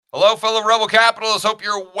Hello, fellow Rebel Capitalists. Hope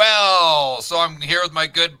you're well. So I'm here with my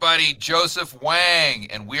good buddy Joseph Wang,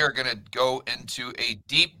 and we are going to go into a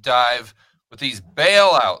deep dive with these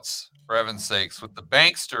bailouts, for heaven's sakes, with the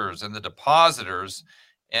banksters and the depositors,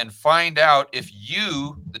 and find out if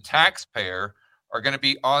you, the taxpayer, are going to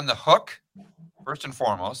be on the hook, first and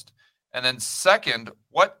foremost, and then second,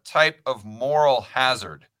 what type of moral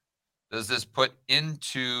hazard does this put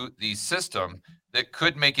into the system that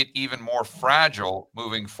could make it even more fragile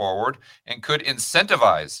moving forward and could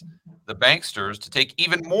incentivize the banksters to take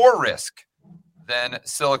even more risk than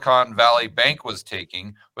Silicon Valley Bank was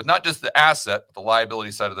taking with not just the asset, but the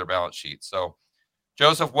liability side of their balance sheet. So,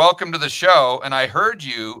 Joseph, welcome to the show. And I heard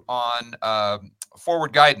you on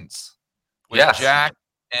Forward Guidance with Yes. Jack,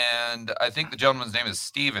 and I think the gentleman's name is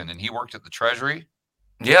Steven, and he worked at the Treasury.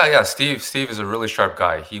 Yeah. Steve is a really sharp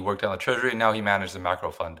guy. He worked on the Treasury. Now he managed the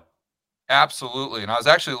macro fund. Absolutely. And I was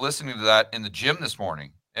actually listening to that in the gym this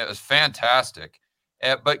morning. It was fantastic.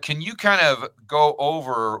 But can you kind of go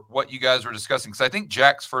over what you guys were discussing? Because I think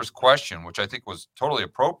Jack's first question, which I think was totally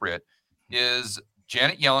appropriate, is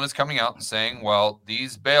Janet Yellen is coming out and saying, well,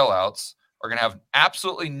 these bailouts are going to have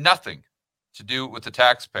absolutely nothing to do with the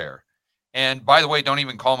taxpayer. And by the way, don't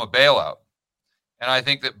even call them a bailout. And I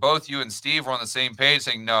think that both you and Steve were on the same page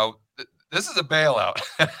saying, no, this is a bailout.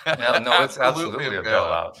 No, it's absolutely a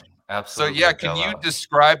bailout. So, Absolutely yeah, a can you bailout.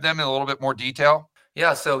 describe them in a little bit more detail?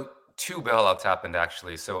 Yeah, so two bailouts happened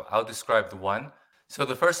actually. So I'll describe the one. So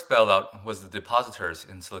the first bailout was the depositors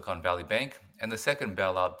in Silicon Valley Bank, and the second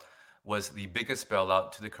bailout was the biggest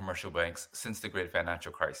bailout to the commercial banks since the great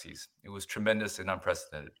financial crises. It was tremendous and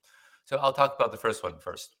unprecedented. So I'll talk about the first one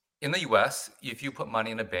first. In the US, if you put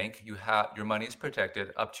money in a bank, your money is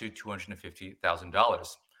protected up to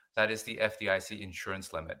 $250,000. That is the FDIC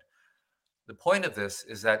insurance limit. The point of this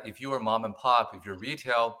is that if you are mom and pop, if you're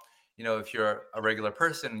retail, if you're a regular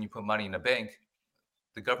person and you put money in a bank,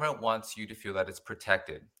 the government wants you to feel that it's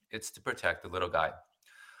protected. It's to protect the little guy.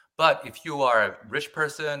 But if you are a rich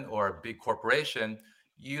person or a big corporation,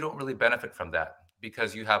 you don't really benefit from that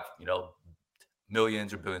because you have,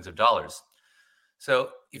 millions or billions of dollars. So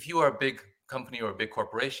if you are a big company or a big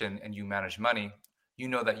corporation and you manage money, you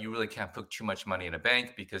know that you really can't put too much money in a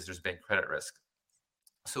bank because there's bank credit risk.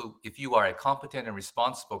 So if you are a competent and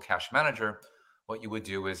responsible cash manager, what you would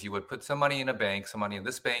do is you would put some money in a bank, some money in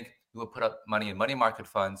this bank, you would put up money in money market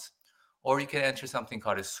funds, or you can enter something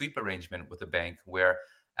called a sweep arrangement with a bank where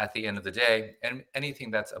at the end of the day, and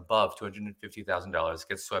anything that's above $250,000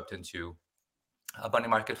 gets swept into a money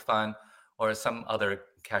market fund or some other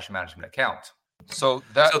cash management account. So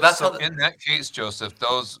in that case, Joseph,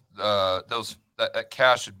 that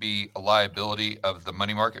cash should be a liability of the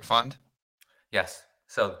money market fund. Yes.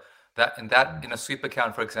 So in a sweep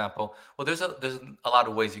account, for example, well, there's a lot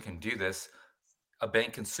of ways you can do this. A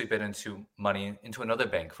bank can sweep it into money into another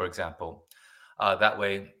bank, for example. That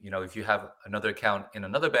way, if you have another account in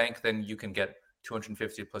another bank, then you can get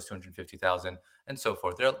 250 plus 250,000 and so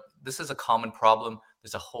forth. This is a common problem.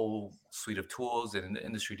 There's a whole suite of tools in the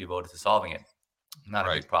industry devoted to solving it. Not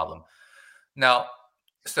a big problem. Now,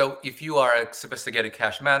 so if you are a sophisticated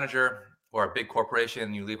cash manager or a big corporation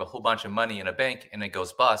and you leave a whole bunch of money in a bank and it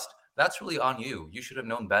goes bust, that's really on you. You should have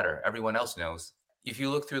known better. Everyone else knows. If you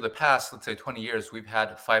look through the past, let's say 20 years, we've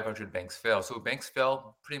had 500 banks fail. So banks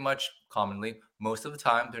fail pretty much commonly. Most of the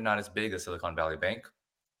time, they're not as big as Silicon Valley Bank.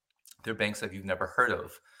 They're banks that you've never heard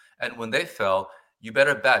of. And when they fail, you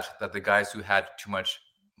better bet that the guys who had too much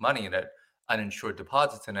money in it, uninsured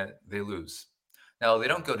deposits in it, they lose. Now, they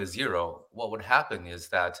don't go to zero. What would happen is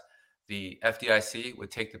that the FDIC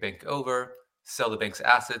would take the bank over, sell the bank's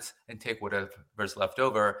assets, and take whatever's left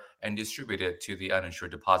over and distribute it to the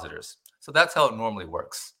uninsured depositors. So that's how it normally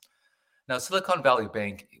works. Now, Silicon Valley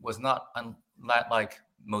Bank was not like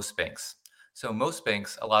most banks. So most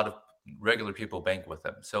banks, a lot of regular people bank with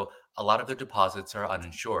them. So a lot of their deposits are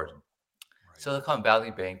uninsured. Right. Silicon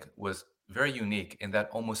Valley Bank was very unique in that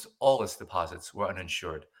almost all its deposits were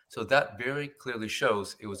uninsured. So that very clearly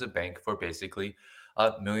shows it was a bank for basically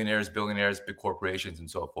millionaires, billionaires, big corporations, and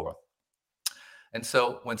so forth. And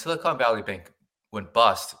so when Silicon Valley Bank went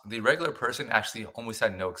bust, the regular person actually almost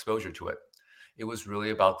had no exposure to it. It was really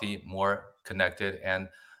about the more connected and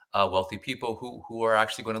wealthy people who are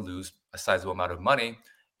actually going to lose a sizable amount of money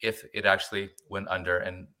if it actually went under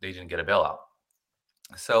and they didn't get a bailout.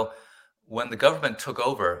 So when the government took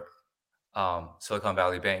over Silicon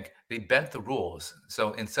Valley Bank, they bent the rules.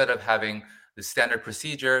 So instead of having the standard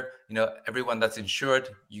procedure, everyone that's insured,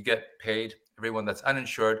 you get paid. Everyone that's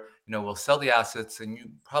uninsured, will sell the assets and you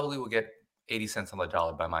probably will get 80 cents on the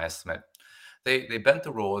dollar by my estimate. They bent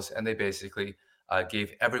the rules and they basically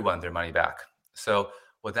gave everyone their money back. So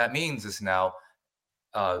What that means is now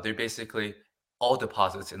they're basically all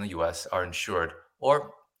deposits in the U.S. are insured,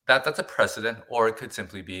 or that's a precedent, or it could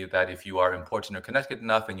simply be that if you are important or connected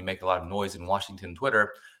enough and you make a lot of noise in Washington and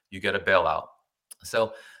Twitter, you get a bailout.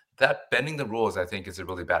 So that bending the rules, I think, is a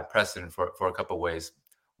really bad precedent for a couple of ways.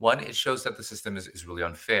 One, it shows that the system is really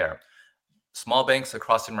unfair. Small banks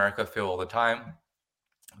across America fail all the time.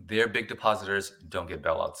 Their big depositors don't get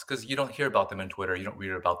bailouts because you don't hear about them in Twitter, you don't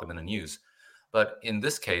read about them in the news. But in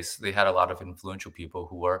this case, they had a lot of influential people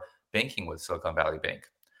who were banking with Silicon Valley Bank.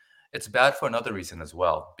 It's bad for another reason as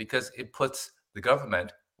well, because it puts the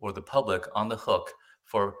government or the public on the hook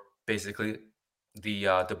for basically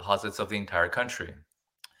the deposits of the entire country.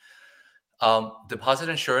 Deposit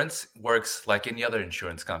insurance works like any other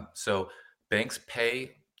insurance company. So banks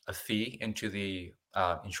pay a fee into the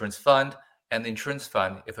insurance fund, and the insurance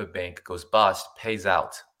fund, if a bank goes bust, pays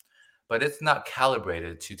out. But it's not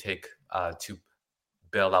calibrated to take to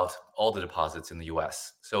bail out all the deposits in the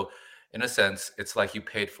U.S. So, in a sense, it's like you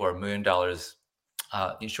paid for $1 million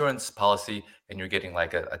insurance policy, and you're getting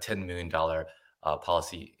like a $10 million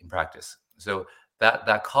policy in practice. So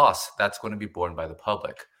that cost that's going to be borne by the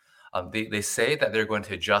public. They say that they're going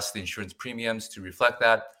to adjust the insurance premiums to reflect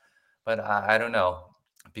that, but I don't know,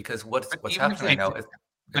 because what's happening right now is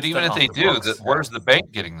but it's even done if off they the do, books. where's the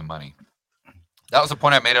bank getting the money? That was the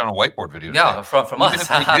point I made on a whiteboard video today. Yeah, from Even us, if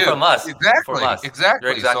they do, from us, exactly, from us. exactly.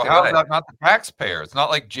 You're exactly So how right. is that not the taxpayer? It's not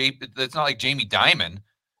like Jamie Dimon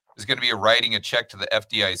is going to be writing a check to the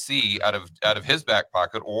FDIC out of his back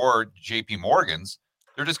pocket or J.P. Morgan's.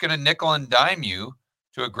 They're just going to nickel and dime you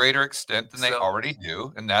to a greater extent than they already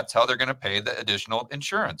do, and that's how they're going to pay the additional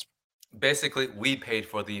insurance. Basically, we paid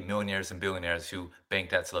for the millionaires and billionaires who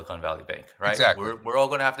banked at Silicon Valley Bank, right? Exactly. We're all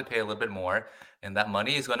going to have to pay a little bit more, and that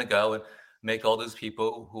money is going to go and make all those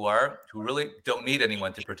people who really don't need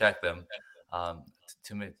anyone to protect them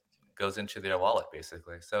goes into their wallet,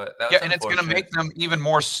 basically. So that's and it's going to make them even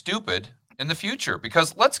more stupid in the future,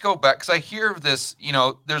 because let's go back, because I hear this,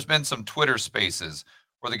 there's been some Twitter spaces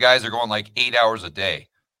where the guys are going like 8 hours a day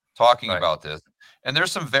talking about this. And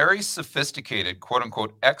there's some very sophisticated, quote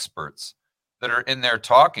unquote, experts that are in there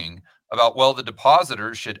talking about, well, the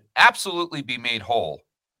depositors should absolutely be made whole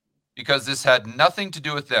because this had nothing to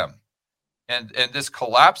do with them. And this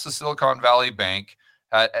collapse of Silicon Valley Bank,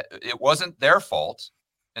 it wasn't their fault.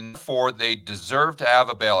 And therefore, they deserve to have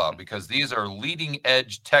a bailout because these are leading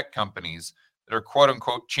edge tech companies that are, quote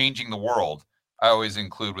unquote, changing the world. I always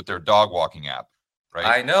include with their dog walking app, right?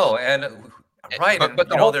 I know. And right. But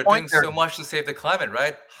the whole they're point doing so much to save the climate,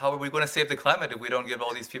 right? How are we going to save the climate if we don't give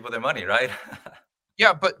all these people their money, right?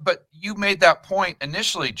 Yeah, but you made that point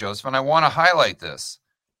initially, Joseph, and I want to highlight this,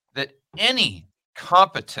 that any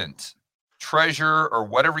competent treasurer or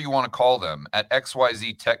whatever you want to call them at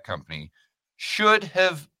XYZ tech company should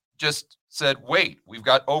have just said, wait, we've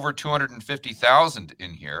got over 250,000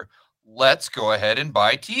 in here. Let's go ahead and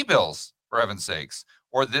buy T-bills, for heaven's sakes.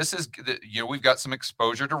 Or this is, we've got some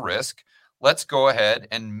exposure to risk. Let's go ahead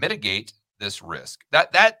and mitigate this risk.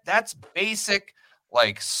 That's basic,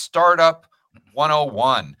 like, startup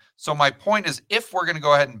 101. So my point is, if we're going to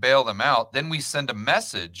go ahead and bail them out, then we send a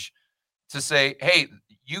message to say, hey,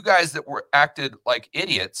 you guys that were acted like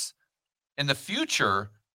idiots in the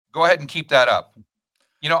future, go ahead and keep that up.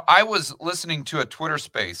 I was listening to a Twitter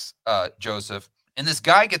space, Joseph, and this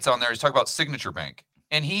guy gets on there. He's talking about Signature Bank,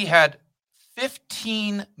 and he had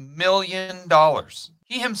 $15 million,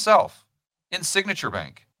 he himself, in Signature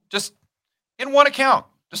Bank, just in one account,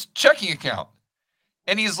 just checking account.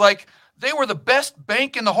 And he's like, they were the best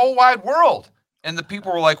bank in the whole wide world. And the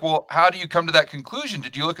people were like, well, how do you come to that conclusion?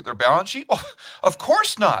 Did you look at their balance sheet? Well, of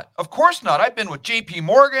course not. Of course not. I've been with JP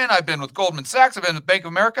Morgan. I've been with Goldman Sachs. I've been with Bank of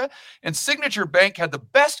America. And Signature Bank had the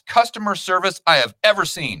best customer service I have ever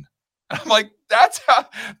seen. And I'm like,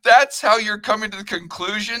 that's how you're coming to the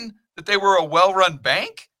conclusion that they were a well-run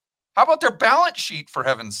bank? How about their balance sheet, for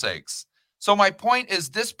heaven's sakes? So my point is,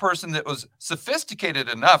 this person that was sophisticated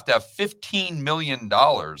enough to have $15 million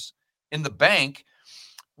in the bank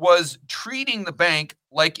was treating the bank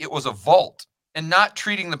like it was a vault and not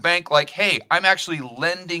treating the bank like, hey, I'm actually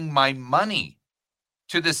lending my money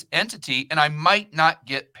to this entity and I might not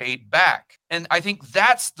get paid back. And I think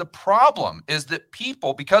that's the problem, is that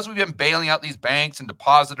people, because we've been bailing out these banks and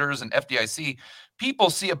depositors and FDIC, people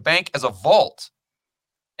see a bank as a vault.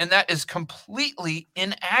 And that is completely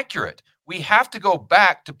inaccurate. We have to go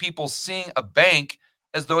back to people seeing a bank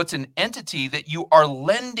as though it's an entity that you are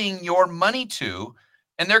lending your money to,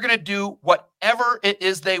 and they're going to do whatever it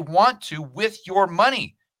is they want to with your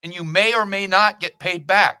money, and you may or may not get paid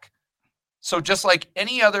back. So just like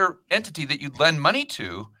any other entity that you'd lend money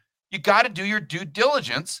to, You got to do your due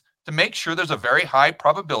diligence to make sure there's a very high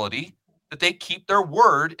probability that they keep their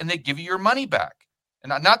word and they give you your money back.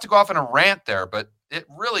 And not to go off on a rant there, but it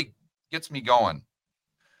really gets me going.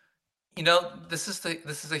 This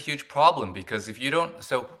is a huge problem because if you don't,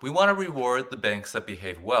 so we want to reward the banks that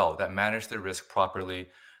behave well, that manage their risk properly,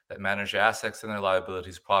 that manage their assets and their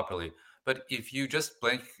liabilities properly. But if you just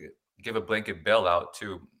give a blanket bailout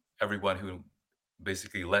to everyone who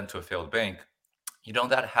basically lent to a failed bank, you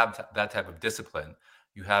don't have that type of discipline.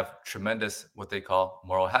 You have tremendous what they call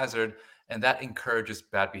moral hazard, and that encourages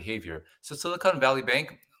bad behavior. So Silicon Valley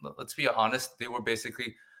Bank, let's be honest, they were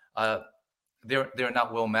basically uh, they're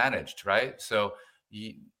not well managed, right? So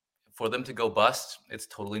you, for them to go bust, it's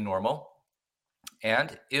totally normal.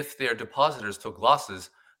 And if their depositors took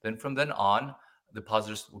losses, then from then on,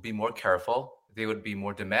 depositors would be more careful. They would be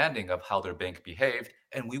more demanding of how their bank behaved,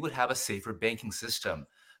 and we would have a safer banking system.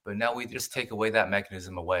 But now we just take away that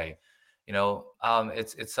mechanism away.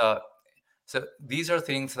 It's so these are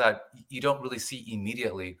things that you don't really see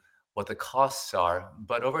immediately what the costs are,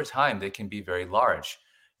 but over time they can be very large.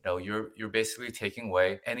 You're basically taking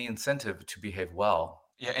away any incentive to behave well.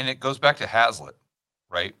 Yeah, and it goes back to Hazlitt,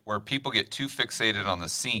 right? Where people get too fixated on the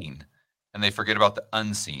seen and they forget about the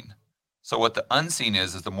unseen. So what the unseen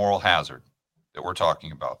is the moral hazard that we're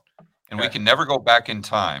talking about. And we Okay. can never go back in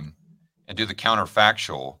time and do the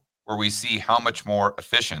counterfactual where we see how much more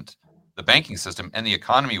efficient the banking system and the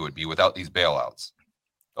economy would be without these bailouts.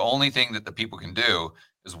 The only thing that the people can do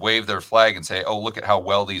is wave their flag and say, "Oh, look at how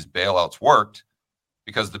well these bailouts worked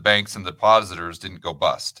because the banks and the depositors didn't go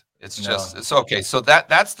bust." It's okay. So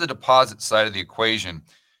that's the deposit side of the equation.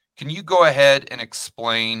 Can you go ahead and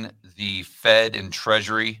explain the Fed and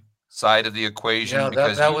Treasury side of the equation? That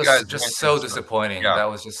Because that you was guys went just through so some, disappointing. yeah, That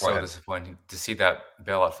was just go so ahead. disappointing to see that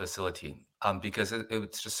bailout facility, because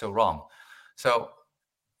it's just so wrong. So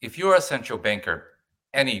if you're a central banker,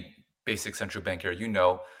 any basic central banker, you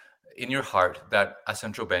know in your heart that a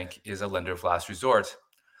central bank is a lender of last resort,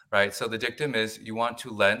 right? So the dictum is you want to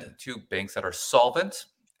lend to banks that are solvent,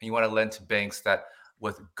 and you want to lend to banks that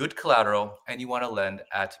with good collateral, and you want to lend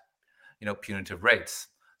at punitive rates.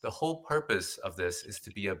 The whole purpose of this is to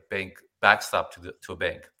be a bank backstop to a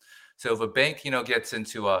bank. So if a bank gets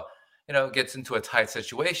into a tight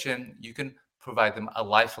situation, you can provide them a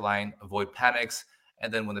lifeline, avoid panics,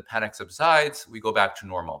 and then when the panic subsides, we go back to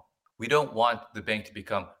normal. We don't want the bank to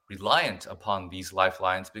become reliant upon these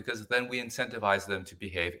lifelines because then we incentivize them to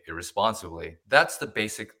behave irresponsibly. That's the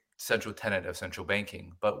basic central tenet of central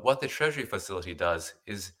banking. But what the Treasury facility does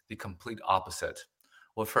is the complete opposite.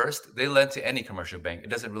 Well, first, they lend to any commercial bank. It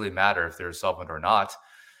doesn't really matter if they're solvent or not.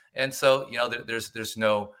 And so, there's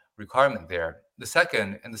no requirement there. The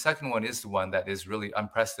second one is the one that is really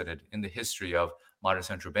unprecedented in the history of modern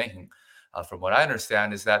central banking. From what I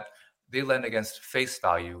understand, is that they lend against face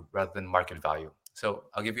value rather than market value. So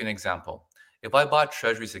I'll give you an example. If I bought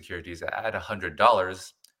Treasury securities at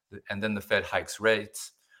 $100 and then the Fed hikes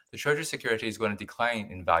rates, the Treasury security is going to decline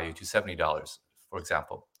in value to $70, for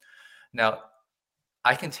example. Now,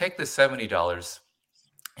 I can take the $70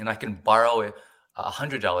 and I can borrow it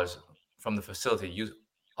 $100 from the facility use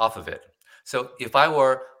off of it. So if I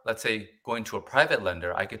were, let's say, going to a private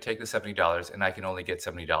lender, I could take the $70 and I can only get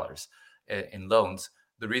 $70 in loans.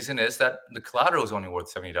 The reason is that the collateral is only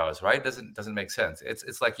worth $70, right? Doesn't make sense.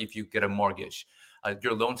 It's like if you get a mortgage,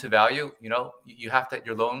 your loan to value, you have to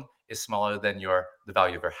your loan is smaller than the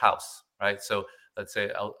value of your house, right? So let's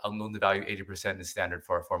say I'll loan the value 80% is standard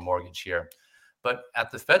for a mortgage here. But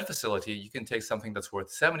at the Fed facility, you can take something that's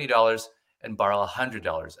worth $70 and borrow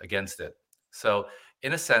 $100 against it. So,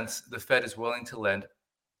 in a sense, the Fed is willing to lend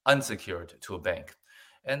unsecured to a bank.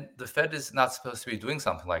 And the Fed is not supposed to be doing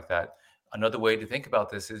something like that. Another way to think about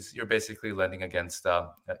this is you're basically lending against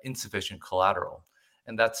insufficient collateral.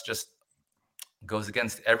 And that's just goes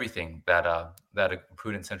against everything that a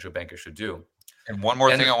prudent central banker should do. And one more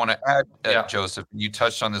And thing I want to add, yeah, Joseph, you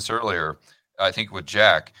touched on this earlier, I think with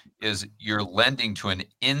Jack, is you're lending to an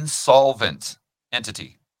insolvent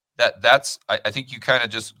entity. I think you kind of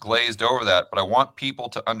just glazed over that, but I want people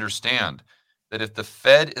to understand that if the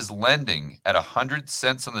Fed is lending at 100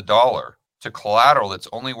 cents on the dollar to collateral that's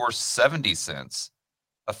only worth 70 cents,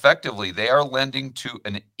 effectively they are lending to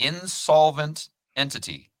an insolvent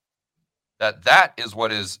entity. That is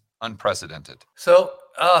what is unprecedented. So,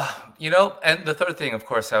 and the third thing, of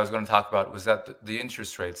course, I was going to talk about was that the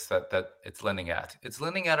interest rates that it's lending at. It's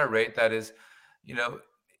lending at a rate that is, you know,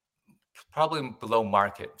 probably below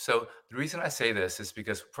market. So the reason I say this is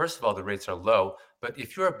because, first of all, the rates are low. But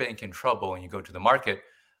if you're a bank in trouble and you go to the market,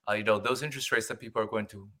 those interest rates that people are going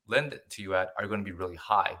to lend to you at are going to be really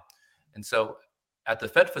high. And so At the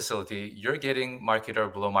Fed facility, you're getting market or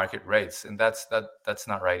below market rates, and that's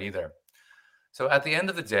not right either. So at the end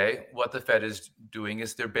of the day, what the Fed is doing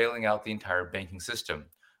is they're bailing out the entire banking system,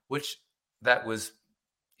 which that was,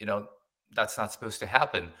 you know, that's not supposed to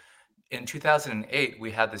happen. In 2008,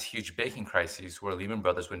 we had this huge banking crisis where Lehman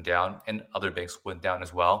Brothers went down and other banks went down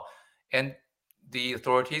as well. And the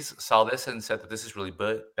authorities saw this and said that this is really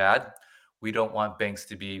bad. We don't want banks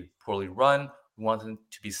to be poorly run. We want them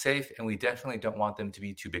to be safe, and we definitely don't want them to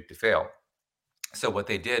be too big to fail. So what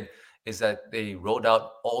they did is that they rolled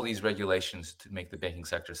out all these regulations to make the banking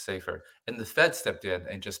sector safer. And the Fed stepped in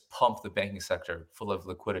and just pumped the banking sector full of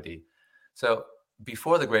liquidity. So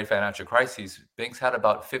before the great financial crisis, banks had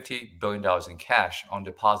about $50 billion in cash on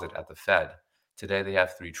deposit at the Fed. Today, they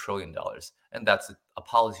have $3 trillion. And that's a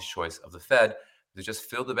policy choice of the Fed to just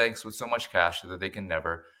fill the banks with so much cash that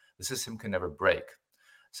the system can never break.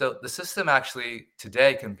 So the system actually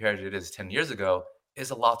today, compared to it is 10 years ago,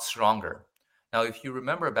 is a lot stronger. Now, if you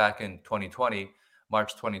remember back in 2020,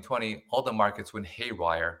 March 2020, all the markets went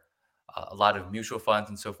haywire. A lot of mutual funds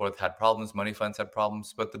and so forth had problems, money funds had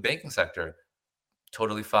problems, but the banking sector,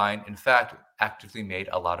 totally fine. In fact, actively made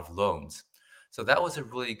a lot of loans. So that was a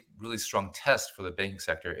really, really strong test for the banking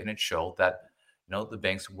sector, and it showed that the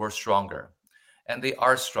banks were stronger, and they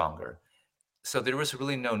are stronger. So there was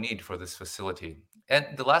really no need for this facility. And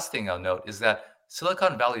the last thing I'll note is that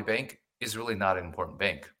Silicon Valley Bank is really not an important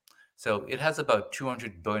bank. So it has about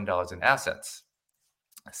 $200 billion in assets.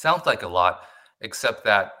 Sounds like a lot, except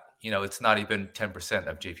that it's not even 10%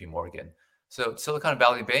 of JP Morgan. So Silicon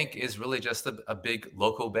Valley Bank is really just a big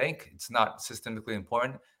local bank. It's not systemically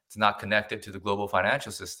important. It's not connected to the global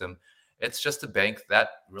financial system. It's just a bank that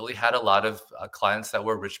really had a lot of clients that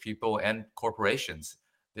were rich people and corporations.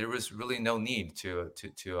 There was really no need to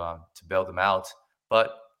bail them out,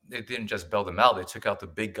 but they didn't just bail them out. They took out the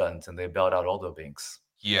big guns and they bailed out all the banks.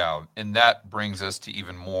 Yeah, and that brings us to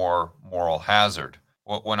even more moral hazard.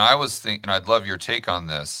 When I was thinking, I'd love your take on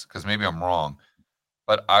this because maybe I'm wrong,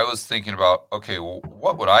 but I was thinking about, okay, well,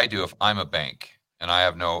 what would I do if I'm a bank and I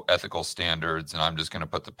have no ethical standards and I'm just going to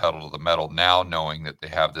put the pedal to the metal now, knowing that they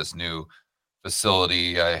have this new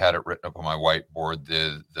facility. I had it written up on my whiteboard,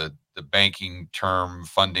 the banking term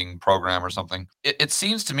funding program or something. It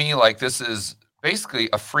seems to me like this is basically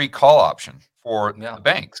a free call option for Yeah. the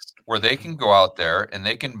banks where they can go out there and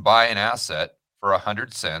they can buy an asset for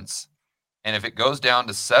 100 cents. And if it goes down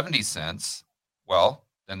to 70 cents, well,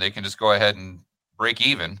 then they can just go ahead and break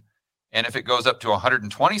even. And if it goes up to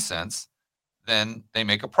 120 cents, then they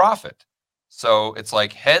make a profit. So it's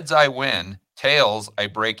like heads I win, tails I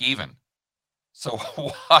break even. So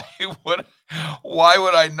would why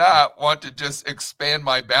would I not want to just expand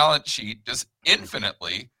my balance sheet just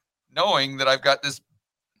infinitely, knowing that I've got this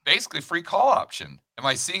basically free call option? Am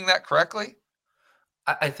I seeing that correctly?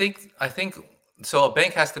 I think so. A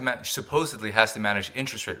bank has to supposedly has to manage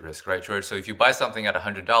interest rate risk, right, George? So if you buy something at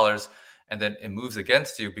 $100 and then it moves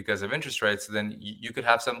against you because of interest rates, then you could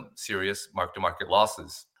have some serious mark-to-market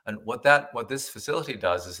losses. And what this facility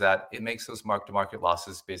does is that it makes those mark-to-market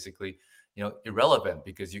losses basically irrelevant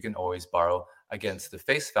because you can always borrow against the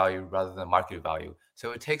face value rather than market value.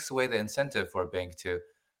 So it takes away the incentive for a bank to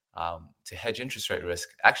hedge interest rate risk.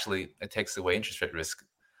 Actually, it takes away interest rate risk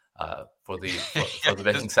for the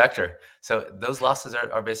banking sector. So those losses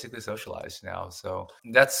are basically socialized now. So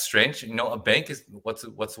that's strange. A bank is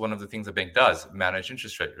what's one of the things a bank does: manage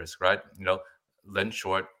interest rate risk, right? Lend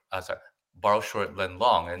short, borrow short, lend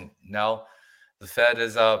long, and now the Fed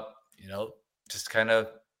is just kind of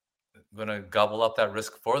going to gobble up that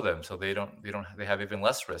risk for them, so they have even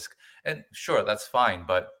less risk. And sure, that's fine,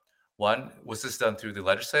 but one, was this done through the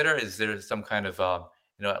legislator? Is there some kind of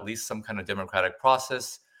at least some kind of democratic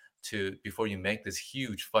process to before you make this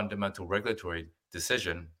huge fundamental regulatory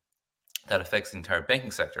decision that affects the entire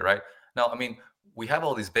banking sector, right? Now, I mean, we have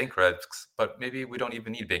all these bank regs, but maybe we don't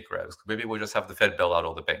even need bank regs. Maybe we'll just have the Fed bail out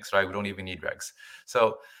all the banks, right? We don't even need regs.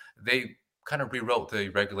 So they kind of rewrote the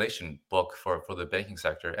regulation book for the banking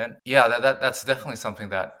sector, and yeah, that's definitely something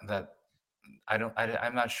that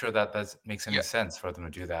I'm not sure that makes any Yeah. sense for them to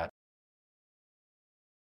do that.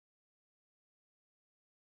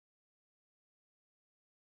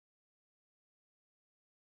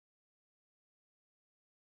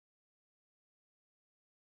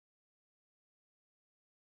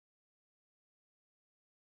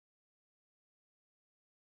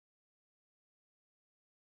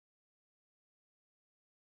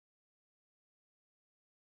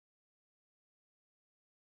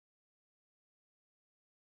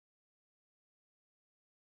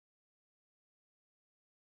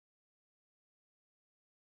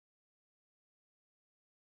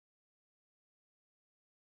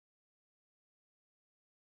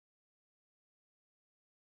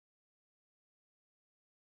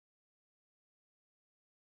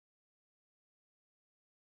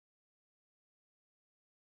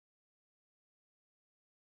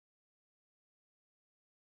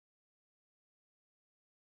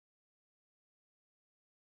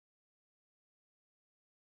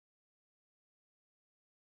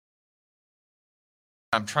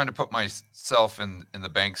 I'm trying to put myself in the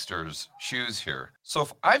bankster's shoes here. So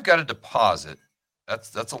if I've got a deposit,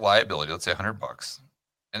 that's a liability. Let's say $100,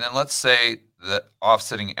 and then let's say the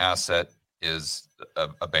offsetting asset is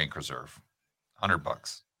a bank reserve,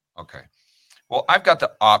 $100. Okay. Well, I've got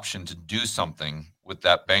the option to do something with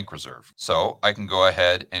that bank reserve. So I can go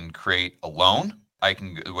ahead and create a loan.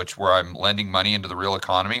 Where I'm lending money into the real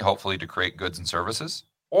economy, hopefully to create goods and services.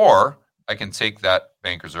 Or I can take that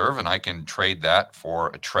bank reserve and I can trade that for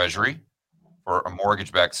a treasury, for a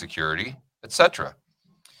mortgage-backed security, etc.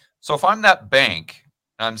 So if I'm that bank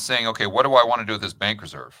and I'm saying, okay, what do I want to do with this bank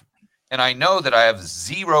reserve? And I know that I have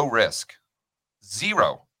zero risk,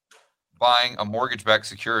 zero, buying a mortgage-backed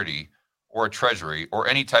security or a treasury or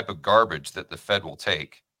any type of garbage that the Fed will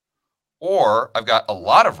take. Or I've got a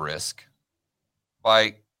lot of risk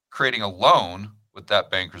by creating a loan with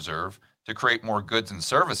that bank reserve to create more goods and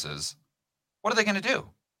services. What are they going to do?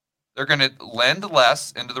 They're going to lend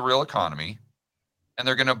less into the real economy, and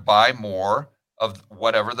they're going to buy more of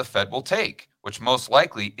whatever the Fed will take, which most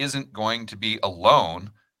likely isn't going to be a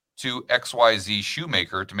loan to XYZ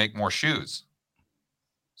shoemaker to make more shoes.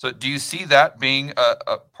 So do you see that being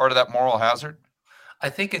a part of that moral hazard?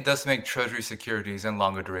 I think it does make treasury securities and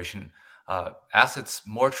longer duration assets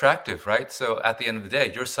more attractive, right? So at the end of the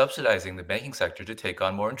day, you're subsidizing the banking sector to take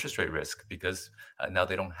on more interest rate risk because now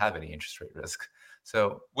they don't have any interest rate risk.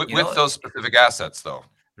 So, With those specific assets, though.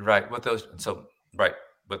 right, with those, so, right,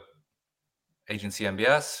 with agency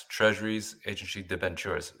MBS, treasuries, agency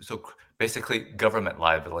debentures. So basically government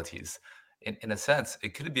liabilities. In a sense,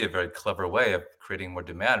 it could be a very clever way of creating more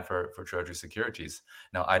demand for treasury securities.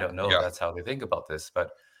 Now, I don't know if Yeah. that's how they think about this,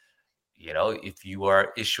 but if you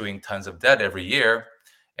are issuing tons of debt every year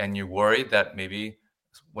and you're worried that maybe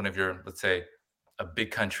one of your, let's say, a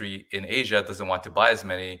big country in Asia doesn't want to buy as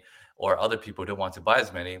many, or other people don't want to buy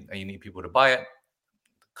as many, and you need people to buy it,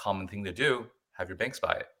 common thing to do, have your banks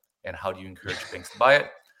buy it. And how do you encourage banks to buy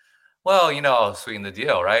it? Well, sweeten the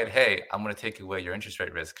deal, right? Hey, I'm going to take away your interest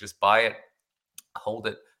rate risk. Just buy it, hold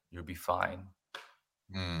it, you'll be fine.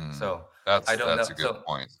 So I don't know. That's a good So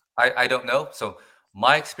point. I don't know. So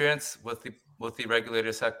my experience with the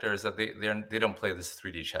regulator sector is that they don't play this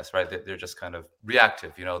 3D chess, right? They're just kind of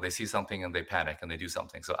reactive. They see something and they panic and they do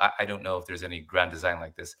something. So I don't know if there's any grand design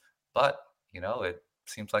like this, but it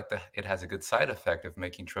seems like it has a good side effect of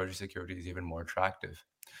making treasury securities even more attractive.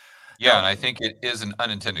 Yeah, and Now, I think it is an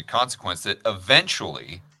unintended consequence that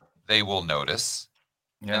eventually they will notice.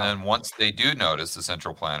 And yeah, then once they do notice, the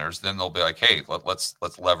central planners, then they'll be like, "Hey, let's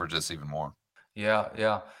leverage this even more."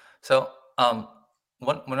 yeah. So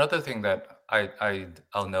one other thing that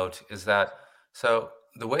I'll note is that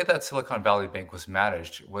the way that Silicon Valley Bank was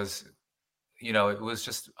managed was it was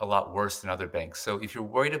just a lot worse than other banks. So if you're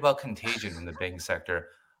worried about contagion in the banking sector,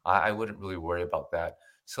 I wouldn't really worry about that.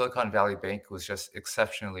 Silicon Valley Bank was just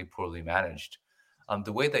exceptionally poorly managed.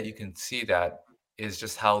 The way that you can see that is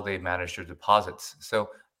just how they manage their deposits.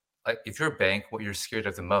 So if you're a bank, what you're scared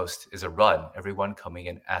of the most is a run, everyone coming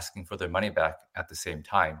in asking for their money back at the same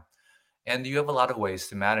time. And you have a lot of ways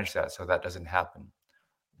to manage that so that doesn't happen.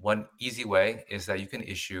 One easy way is that you can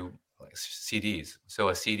issue like CDs. So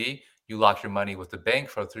a CD, you lock your money with the bank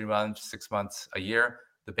for 3 months, 6 months, a year.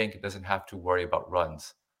 The bank doesn't have to worry about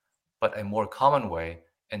runs. But a more common way,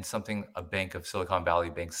 and something a bank of Silicon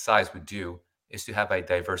Valley Bank's size would do, is to have a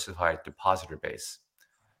diversified depositor base.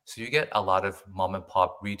 So you get a lot of mom and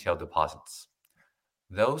pop retail deposits.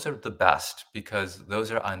 Those are the best because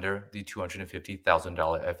those are under the $250,000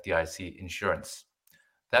 FDIC insurance.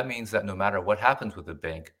 That means that no matter what happens with the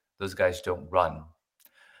bank, those guys don't run.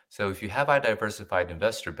 So if you have a diversified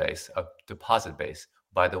investor base, a deposit base,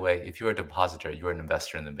 by the way, if you're a depositor, you're an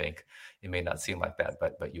investor in the bank. It may not seem like that,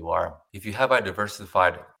 but you are. If you have a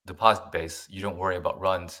diversified deposit base, you don't worry about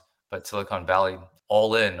runs. But Silicon Valley,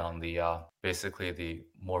 all in on the basically the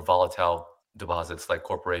more volatile deposits like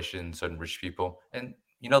corporations and rich people. And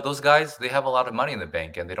those guys, they have a lot of money in the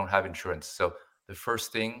bank and they don't have insurance. So the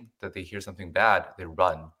first thing that they hear something bad, they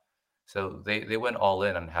run. So they went all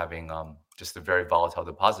in on having just a very volatile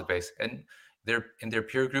deposit base, and they're in their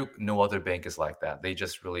peer group. No other bank is like that. They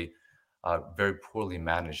just really very poorly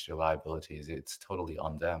manage their liabilities. It's totally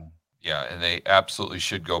on them. Yeah, and they absolutely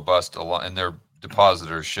should go bust a lot, and their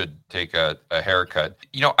depositors should take a haircut.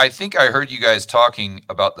 I think I heard you guys talking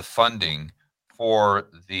about the funding for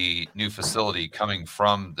the new facility coming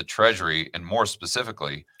from the Treasury, and more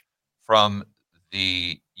specifically from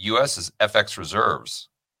the U.S.'s FX reserves,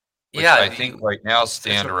 which I Yeah, think right now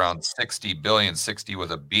stand central. around 60 billion, 60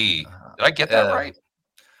 with a B. Uh, Did I get that uh, right?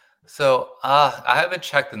 So I haven't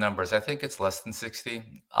checked the numbers. I think it's less than 60.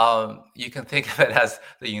 You can think of it as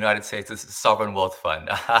the United States' sovereign wealth fund.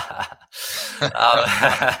 um,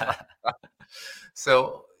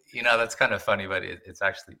 so that's kind of funny, but it's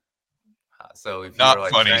actually so if you're Not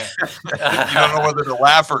like funny. trying, You don't know whether to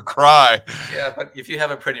laugh or cry. yeah, but if you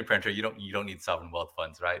have a printing printer, you don't need sovereign wealth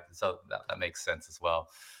funds, right? So that makes sense as well.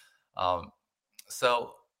 Um,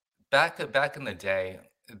 so back in the day,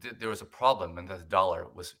 there was a problem, and the dollar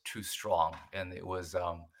was too strong, and it was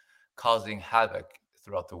causing havoc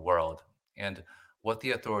throughout the world. And what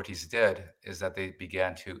the authorities did is that they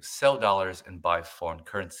began to sell dollars and buy foreign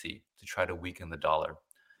currency to try to weaken the dollar.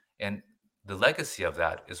 And the legacy of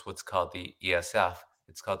that is what's called the ESF.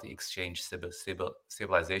 It's called the Exchange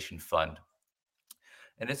Stabilization Fund.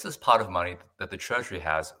 And it's this pot of money that the Treasury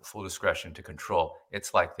has full discretion to control.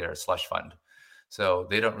 It's like their slush fund. So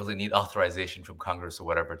they don't really need authorization from Congress or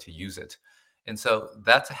whatever to use it. And so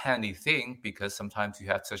that's a handy thing because sometimes you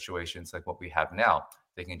have situations like what we have now.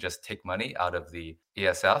 They can just take money out of the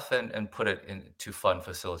ESF and put it into fund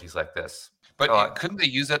facilities like this. But So, couldn't they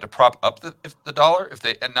use that to prop up the dollar? If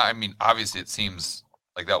they and now, I mean, obviously, it seems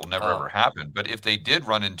like that will never uh, ever happen. But if they did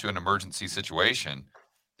run into an emergency situation,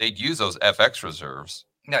 they'd use those FX reserves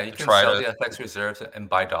yeah, you to can try sell to. the FX reserves and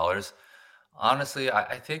buy dollars. Honestly,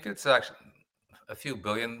 I think it's actually a few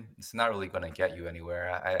billion. It's not really going to get you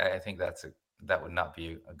anywhere. I think that would not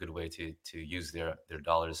be a good way to use their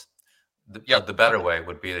dollars. Yep. The better way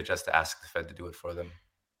would be to just ask the Fed to do it for them.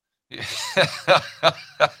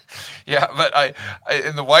 Yeah, but I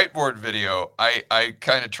in the whiteboard video, I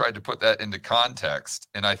kind of tried to put that into context,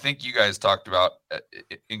 and I think you guys talked about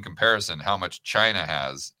in comparison how much China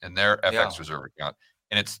has in their Yeah, FX reserve account,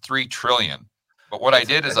 and it's 3 trillion. But what I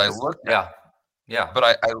did is I looked at, yeah, yeah,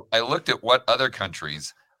 but I looked at what other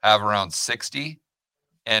countries have around 60,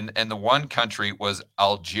 and the one country was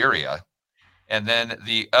Algeria, and then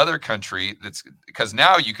the other country that's because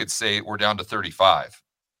now you could say we're down to 35,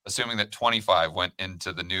 assuming that 25 went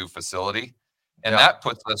into the new facility. And yeah, that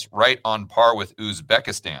puts us right on par with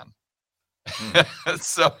Uzbekistan. mm,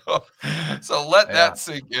 so so let yeah. that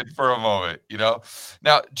sink in for a moment, you know.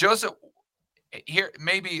 Now, Joseph, here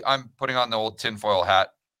maybe I'm putting on the old tinfoil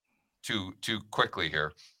hat too quickly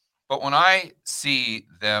here. But when I see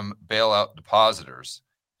them bail out depositors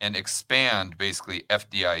and expand basically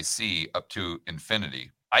FDIC up to infinity,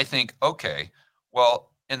 I think, okay,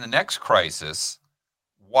 well, in the next crisis,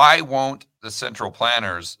 why won't the central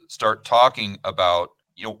planners start talking about,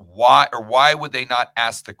 why would they not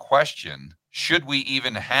ask the question, should we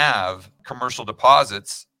even have commercial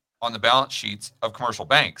deposits on the balance sheets of commercial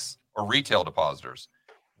banks or retail depositors?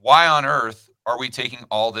 Why on earth are we taking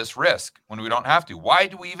all this risk when we don't have to? Why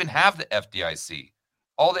do we even have the FDIC?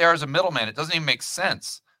 All they are is a middleman. It doesn't even make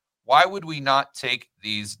sense. Why would we not take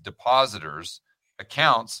these depositors'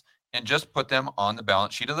 accounts and just put them on the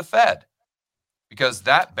balance sheet of the Fed? Because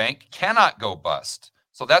that bank cannot go bust.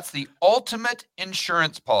 So that's the ultimate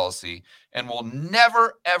insurance policy, and we'll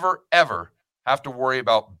never, ever, ever have to worry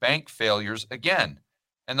about bank failures again.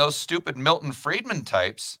 And those stupid Milton Friedman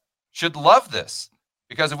types should love this,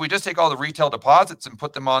 because if we just take all the retail deposits and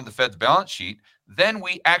put them on the Fed's balance sheet, then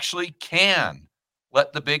we actually can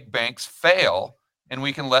let the big banks fail and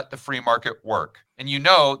we can let the free market work. And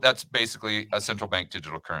that's basically a central bank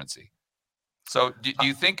digital currency. So do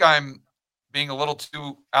you think I'm being a little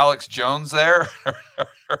too Alex Jones there?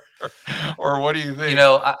 Or what do you You think?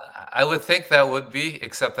 know, I would think that would be,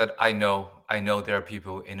 except that I know there are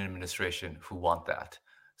people in administration who want that.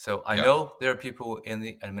 So I Yeah, know there are people in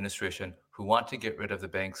the administration who want to get rid of the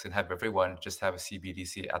banks and have everyone just have a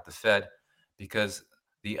CBDC at the Fed, because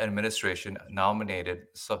the administration nominated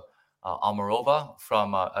Amarova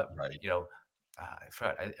from right. you know I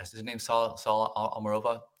forgot, is his name Saul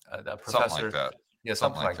Amarova, the Something like professor, that. yeah,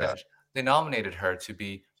 Something something like like that. that. They nominated her to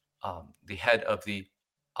be the head of the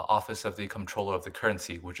Office of the Comptroller of the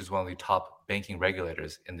Currency, which is one of the top banking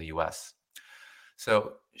regulators in the US.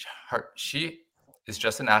 So she is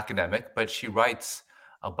just an academic, but she writes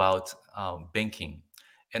about banking.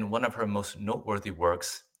 And one of her most noteworthy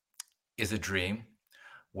works is A Dream,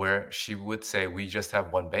 where she would say, we just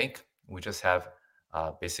have one bank. We just have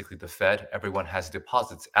basically the Fed. Everyone has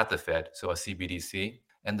deposits at the Fed, so a CBDC.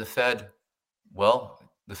 And the Fed will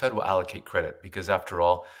allocate credit because, after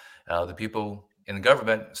all, the people in the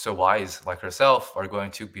government, so wise like herself, are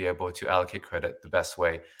going to be able to allocate credit the best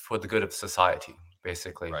way for the good of society,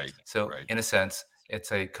 basically. Right. So, Right. in a sense,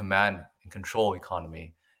 it's a command and control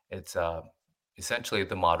economy. It's essentially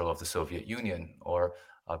the model of the Soviet Union or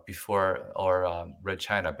before or Red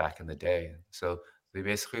China back in the day. So they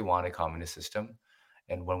basically want a communist system,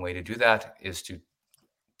 and one way to do that is to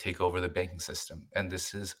take over the banking system. And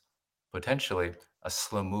this is potentially a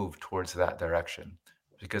slow move towards that direction.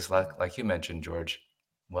 Because like you mentioned, George,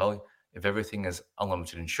 well, if everything is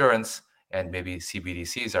unlimited insurance and maybe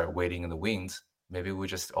CBDCs are waiting in the wings, maybe we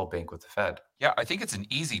just all bank with the Fed. Yeah, I think it's an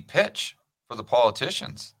easy pitch for the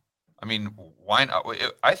politicians. I mean, why not?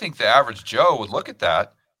 I think the average Joe would look at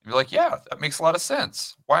that and be like, yeah, that makes a lot of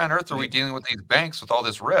sense. Why on earth are we dealing with these banks with all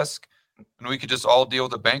this risk? And we could just all deal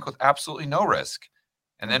with a bank with absolutely no risk.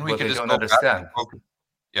 And then we What could they just don't go back to understand, focus.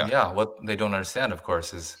 Yeah, yeah, what they don't understand, of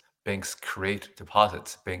course, is banks create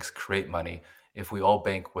deposits, banks create money. If we all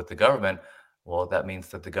bank with the government, well, that means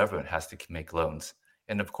that the government has to make loans.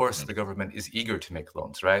 And of course, mhm, the government is eager to make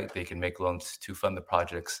loans, right? They can make loans to fund the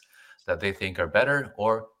projects that they think are better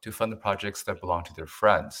or to fund the projects that belong to their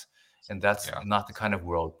friends. And that's yeah, not the kind of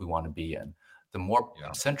world we want to be in. The more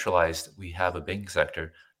yeah, centralized we have a banking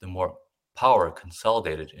sector, the more power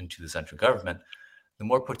consolidated into the central government, the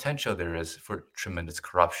more potential there is for tremendous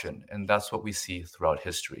corruption. And that's what we see throughout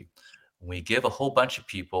history. When we give a whole bunch of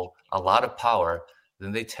people a lot of power,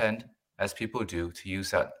 then they tend, as people do, to use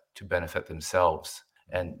that to benefit themselves.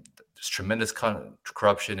 And there's tremendous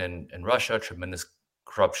corruption in Russia, tremendous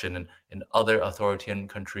corruption in other authoritarian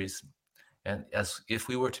countries. And as if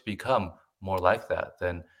we were to become more like that,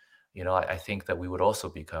 then I think that we would also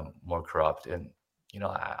become more corrupt. And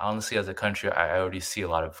honestly, as a country, I already see a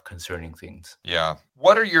lot of concerning things. yeah.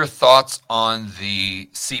 What are your thoughts on the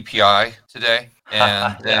CPI today? And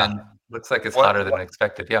Yeah, then looks like it's what hotter than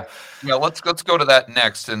expected. Yeah. yeah, let's go to that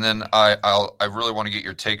next, and then I really want to get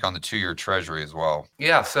your take on the 2-year Treasury as well.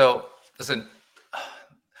 Yeah. So listen,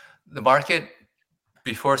 the market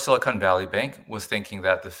before Silicon Valley Bank was thinking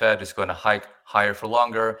that the Fed is going to hike higher for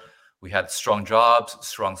longer. We had strong jobs,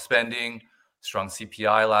 strong spending, strong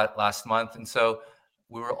CPI last month. And so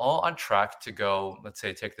we were all on track to go, let's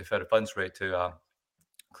say, take the Fed funds rate to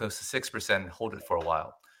close to 6% and hold it for a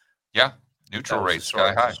while. Yeah, neutral That was the rate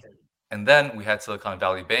sky story. high. And then we had Silicon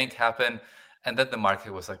Valley Bank happen. And then the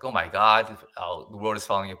market was like, oh my God, the world is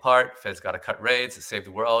falling apart. Fed's got to cut rates to save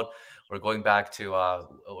the world. We're going back to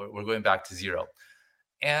zero.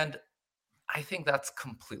 And I think that's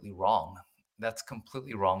completely wrong. That's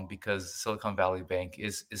completely wrong because Silicon Valley Bank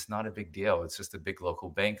is not a big deal. It's just a big local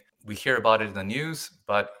bank. We hear about it in the news,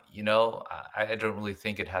 but I don't really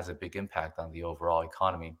think it has a big impact on the overall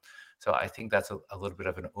economy. So I think that's a little bit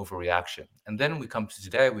of an overreaction. And then we come to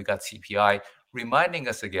today, we got CPI reminding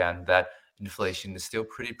us again that inflation is still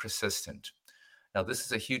pretty persistent. Now, this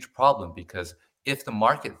is a huge problem because if the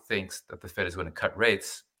market thinks that the Fed is going to cut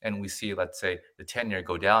rates and we see, let's say, the 10-year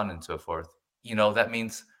go down and so forth, that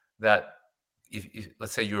means that if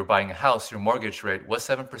let's say you were buying a house, your mortgage rate was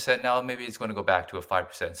 7%, now maybe it's going to go back to a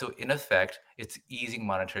 5%. So in effect, it's easing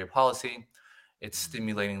monetary policy, it's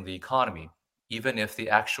stimulating the economy, even if the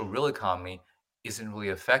actual real economy isn't really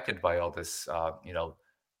affected by all this,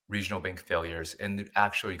 regional bank failures, and the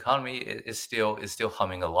actual economy is still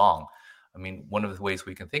humming along. I mean, one of the ways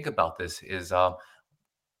we can think about this is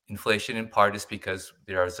inflation in part is because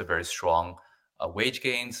there is a very strong wage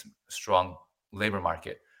gains, strong labor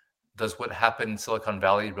market. Does what happened in Silicon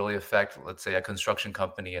Valley really affect, let's say, a construction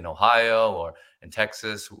company in Ohio or in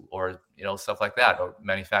Texas or stuff like that, or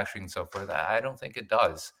manufacturing and so forth? I don't think it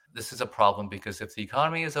does. This is a problem because if the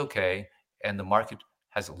economy is okay and the market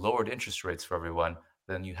has lowered interest rates for everyone,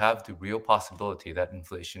 then you have the real possibility that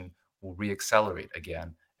inflation will reaccelerate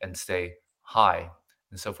again and stay high.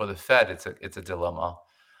 And so for the Fed, it's a dilemma.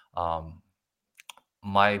 Um,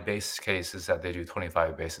 my base case is that they do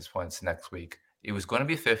 25 basis points next week. It was going to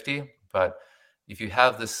be 50, but if you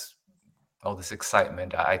have all this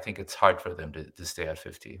excitement, I think it's hard for them to stay at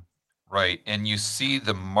 50. Right. And you see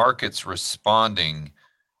the markets responding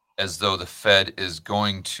as though the Fed is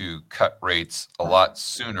going to cut rates a lot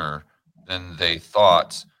sooner than they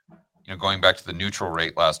thought. Going back to the neutral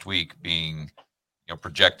rate last week being,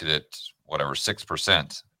 projected at whatever,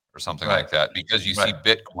 6% or something Right, like that, because you see right.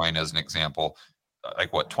 Bitcoin as an example,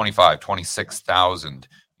 like what, 25, 26,000.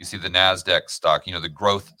 You see the NASDAQ stock, the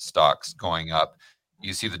growth stocks going up.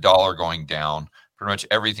 You see the dollar going down. Pretty much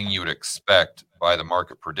everything you would expect by the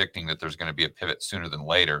market predicting that there's going to be a pivot sooner than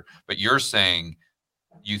later. But you're saying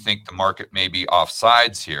you think the market may be off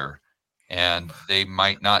sides here and they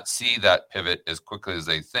might not see that pivot as quickly as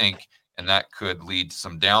they think. And that could lead to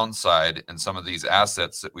some downside in some of these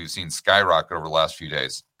assets that we've seen skyrocket over the last few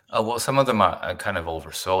days. Well, some of them are kind of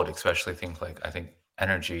oversold, especially things like, I think,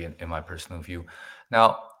 energy, in my personal view.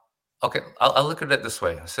 Now, okay, I'll look at it this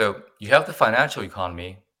way. So you have the financial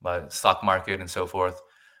economy, stock market and so forth,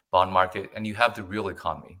 bond market, and you have the real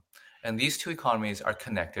economy. And these two economies are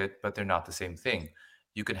connected, but they're not the same thing.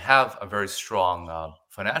 You can have a very strong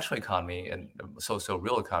financial economy and so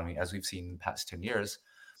real economy, as we've seen in the past 10 years.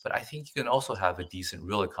 But I think you can also have a decent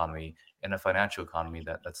real economy and a financial economy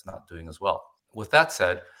that's not doing as well. With that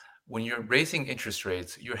said, when you're raising interest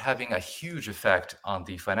rates, you're having a huge effect on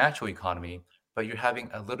the financial economy, but you're having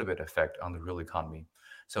a little bit effect on the real economy.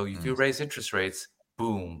 So if you Mm, raise interest rates,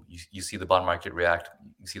 boom, you see the bond market react,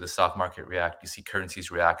 you see the stock market react, you see currencies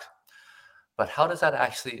react. But how does that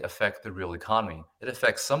actually affect the real economy? It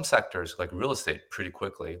affects some sectors like real estate pretty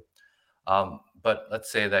quickly. But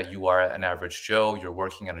let's say that you are an average Joe, you're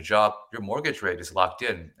working on a job, your mortgage rate is locked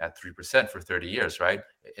in at 3% for 30 years, right?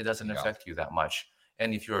 It doesn't yeah, affect you that much.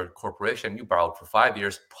 And if you're a corporation, you borrowed for 5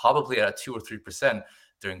 years, probably at 2 or 3%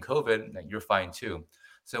 during COVID, then you're fine too.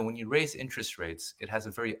 So when you raise interest rates, it has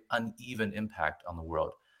a very uneven impact on the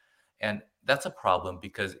world. And that's a problem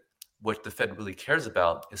because what the Fed really cares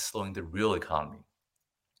about is slowing the real economy.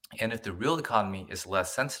 And if the real economy is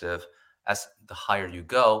less sensitive, as the higher you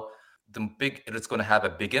go, it's going to have a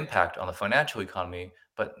big impact on the financial economy,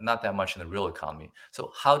 but not that much in the real economy.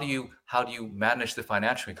 So how do you manage the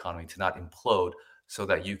financial economy to not implode so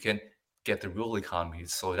that you can get the real economy to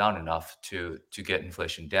slow down enough to get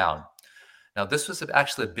inflation down? Now, this was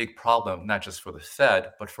actually a big problem, not just for the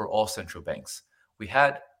Fed, but for all central banks. We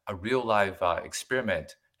had a real live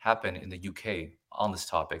experiment happen in the UK on this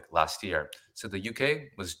topic last year. So the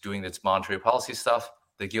UK was doing its monetary policy stuff.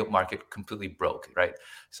 The gilt market completely broke, right?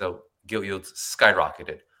 So gilt yields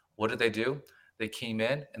skyrocketed. What did they do? They came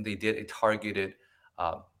in and they did a targeted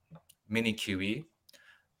uh, mini QE,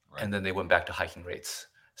 right. and then they went back to hiking rates.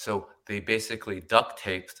 So they basically duct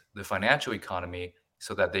taped the financial economy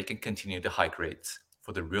so that they can continue to hike rates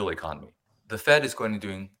for the real economy. The Fed is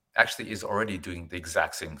already doing the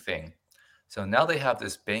exact same thing. So now they have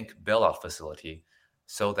this bank bailout facility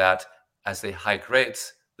so that as they hike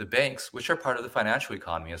rates, the banks, which are part of the financial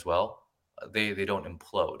economy as well, they don't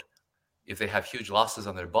implode. If they have huge losses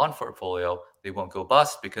on their bond portfolio, they won't go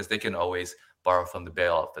bust because they can always borrow from the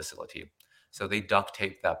bailout facility. So they duct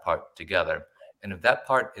tape that part together. And if that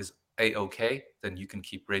part is a-okay, then you can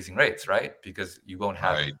keep raising rates, right? Because you won't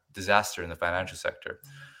have Right. disaster in the financial sector.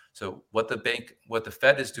 So what the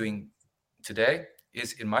Fed is doing today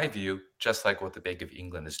is, in my view, just like what the Bank of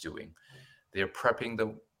England is doing. They are prepping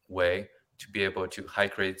the way to be able to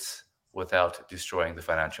hike rates without destroying the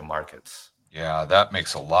financial markets. Yeah, that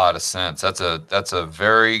makes a lot of sense. That's a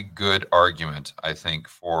very good argument, I think,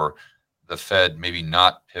 for the Fed maybe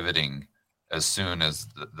not pivoting as soon as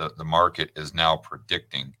the market is now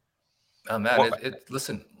predicting. Oh man, Well,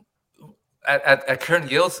 listen, at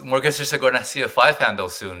current yields, mortgages are going to see a five handle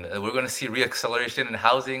soon. We're going to see reacceleration in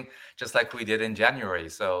housing, just like we did in January.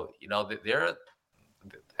 So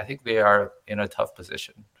I think they are in a tough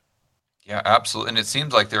position. yeah, absolutely. And it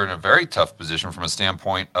seems like they're in a very tough position from a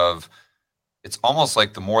standpoint of it's almost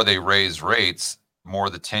like the more they raise rates, the more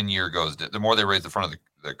the 10-year goes, the more they raise the front of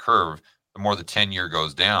the curve, the more the 10-year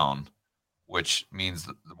goes down, which means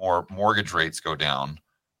the more mortgage rates go down,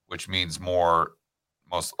 which means more,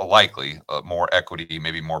 most likely, more equity,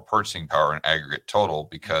 maybe more purchasing power in aggregate total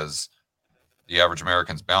because the average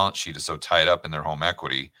American's balance sheet is so tied up in their home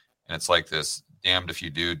equity. And it's like this damned if you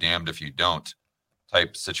do, damned if you don't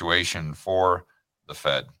type situation for the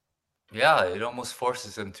Fed. Yeah, it almost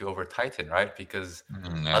forces them to over tighten, right? Because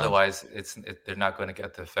Yeah. otherwise, they're not going to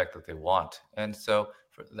get the effect that they want. And so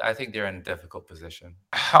I think they're in a difficult position.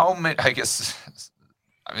 How many, I guess,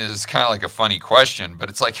 I mean, it's kind of like a funny question, but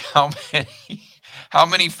it's like many, how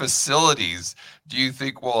many facilities do you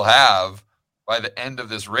think we'll have by the end of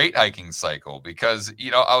this rate hiking cycle? Because,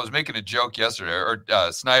 I was making a joke yesterday, or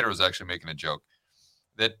Snyder was actually making a joke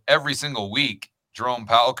that every single week Jerome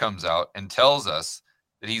Powell comes out and tells us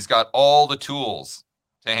that he's got all the tools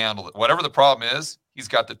to handle it. Whatever the problem is, he's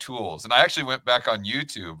got the tools. And I actually went back on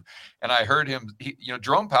YouTube and I heard him.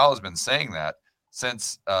 Jerome Powell has been saying that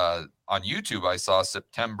since on YouTube. I saw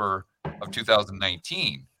September of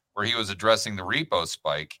 2019 where he was addressing the repo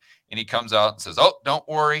spike. And he comes out and says, "Oh, don't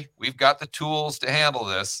worry, we've got the tools to handle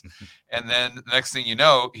this." And then the next thing you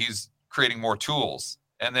know, he's creating more tools.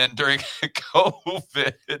 And then during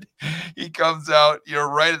COVID, he comes out,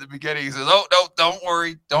 right at the beginning. He says, "Oh, no, don't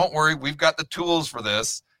worry. We've got the tools for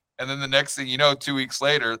this." And then the next thing you know, 2 weeks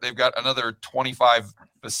later, they've got another 25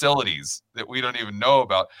 facilities that we don't even know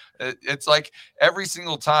about. It's like every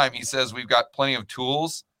single time he says we've got plenty of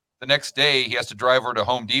tools, the next day he has to drive over to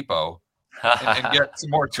Home Depot and get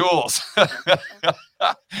some more tools.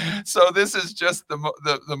 So this is just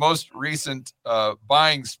the most recent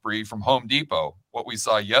buying spree from Home Depot, what we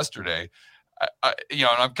saw yesterday. And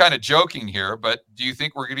I'm kind of joking here, but do you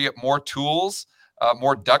think we're going to get more tools,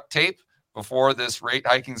 more duct tape before this rate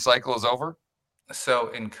hiking cycle is over? So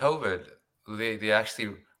in COVID, they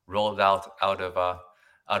actually rolled out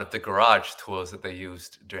of the garage tools that they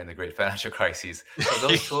used during the great financial crises. So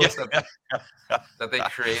those tools Yeah. that they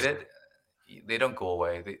created, they don't go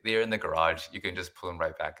away. They're in the garage. You can just pull them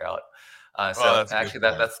right back out. Oh, So that's a good actually,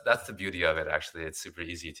 point. that's the beauty of it. Actually, it's super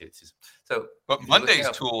easy to. So But if you're looking Monday's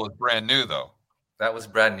at tool is brand new, though. that was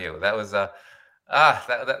brand new. That was that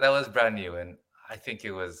was brand new, and I think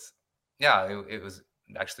it was yeah, it was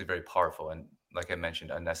actually very powerful and like I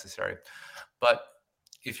mentioned, unnecessary. But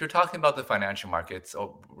if you're talking about the financial markets,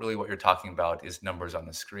 or really what you're talking about is numbers on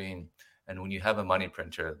the screen. And when you have a money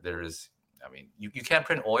printer, there is, I mean, you can't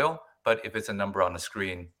print oil, but if it's a number on the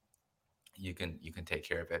screen, you can take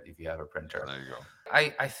care of it if you have a Yeah, printer. there you go.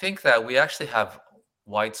 I think that we actually have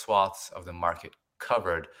wide swaths of the market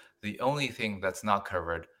covered. The only thing that's not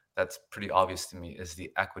covered, that's pretty obvious to me, is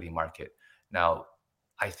the equity market. Now,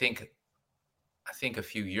 I think I think a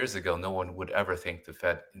few years ago, no one would ever think the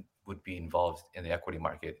Fed would be involved in the equity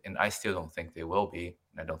market, and I still don't think they will be,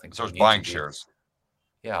 and I don't think So they it's need to buying be. shares.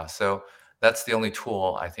 Yeah, so that's the only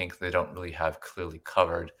tool I think they don't really have clearly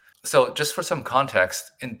covered. So just for some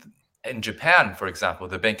context, in Japan, for example,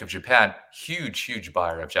 the Bank of Japan, huge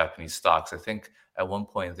buyer of Japanese stocks. I think at one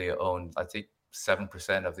point they owned, I think,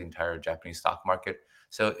 7% of the entire Japanese stock market.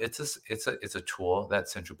 So it's a tool that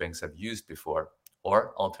central banks have used before.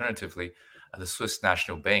 Or alternatively, the Swiss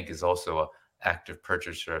National Bank is also an active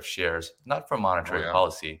purchaser of shares, not for Oh, monetary yeah.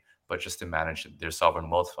 policy, but just to manage their sovereign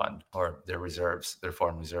wealth fund or their reserves, their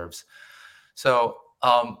foreign reserves. So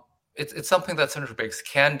it's something that central banks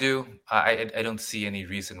can do. I don't see any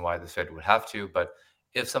reason why the Fed would have to, but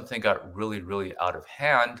if something got really out of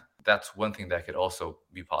hand, that's one thing that could also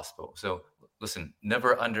be possible. So listen,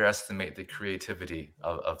 never underestimate the creativity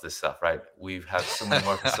of this stuff, right? We have so many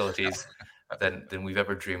more facilities than we've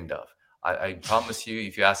ever dreamed of. I promise you,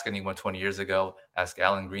 if you ask anyone 20 years ago, ask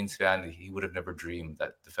Alan Greenspan, he would have never dreamed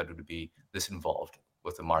that the Fed would be this involved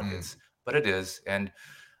with the Mm. markets. But it is, and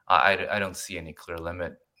I don't see any clear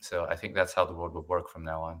limit. So I think that's how the world would work from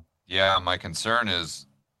now on. Yeah, my concern is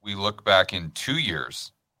we look back in 2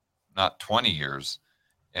 years, not 20 years,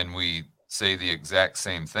 and we say the exact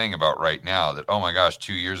same thing about right now that, oh my gosh,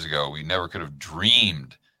 2 years ago, we never could have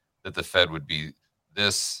dreamed that the Fed would be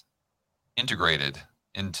this integrated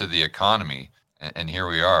into the economy. And here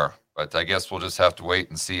we are. But I guess we'll just have to wait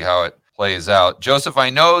and see how it plays out. Joseph, I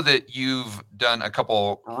know that you've done a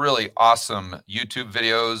couple really awesome YouTube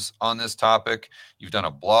videos on this topic. You've done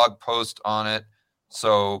a blog post on it.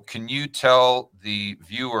 So, can you tell the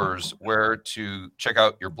viewers where to check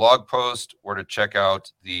out your blog post, where to check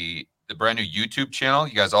out the brand new YouTube channel?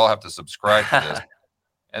 You guys all have to subscribe to this,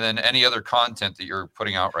 and then any other content that you're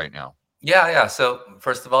putting out right now. Yeah. So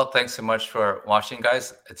first of all, thanks so much for watching,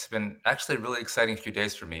 guys. It's been actually a really exciting few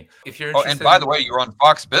days for me. If you're Oh, and interested by in, the way, you were on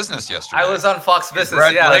Fox Business I yesterday. was on Fox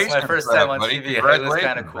Business. Yeah, that's my Congratulations first for time that, on buddy. TV. It was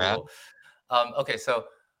kind of Congratulations, man. cool. Okay, so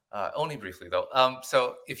only briefly though.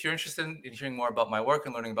 So if you're interested in hearing more about my work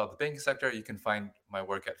and learning about the banking sector, you can find my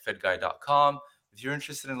work at fedguy.com. If you're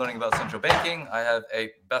interested in learning about central banking, I have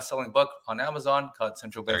a best-selling book on Amazon called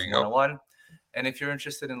Central There Banking you go. 101. And if you're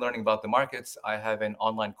interested in learning about the markets, I have an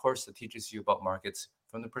online course that teaches you about markets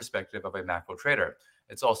from the perspective of a macro trader.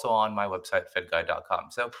 It's also on my website,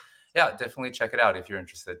 fedguy.com. So yeah, definitely check it out if you're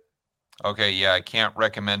interested. Okay, yeah, I can't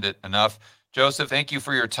recommend it enough. Joseph, thank you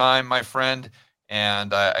for your time, my friend,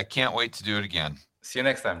 and I can't wait to do it again. See you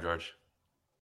next time, George.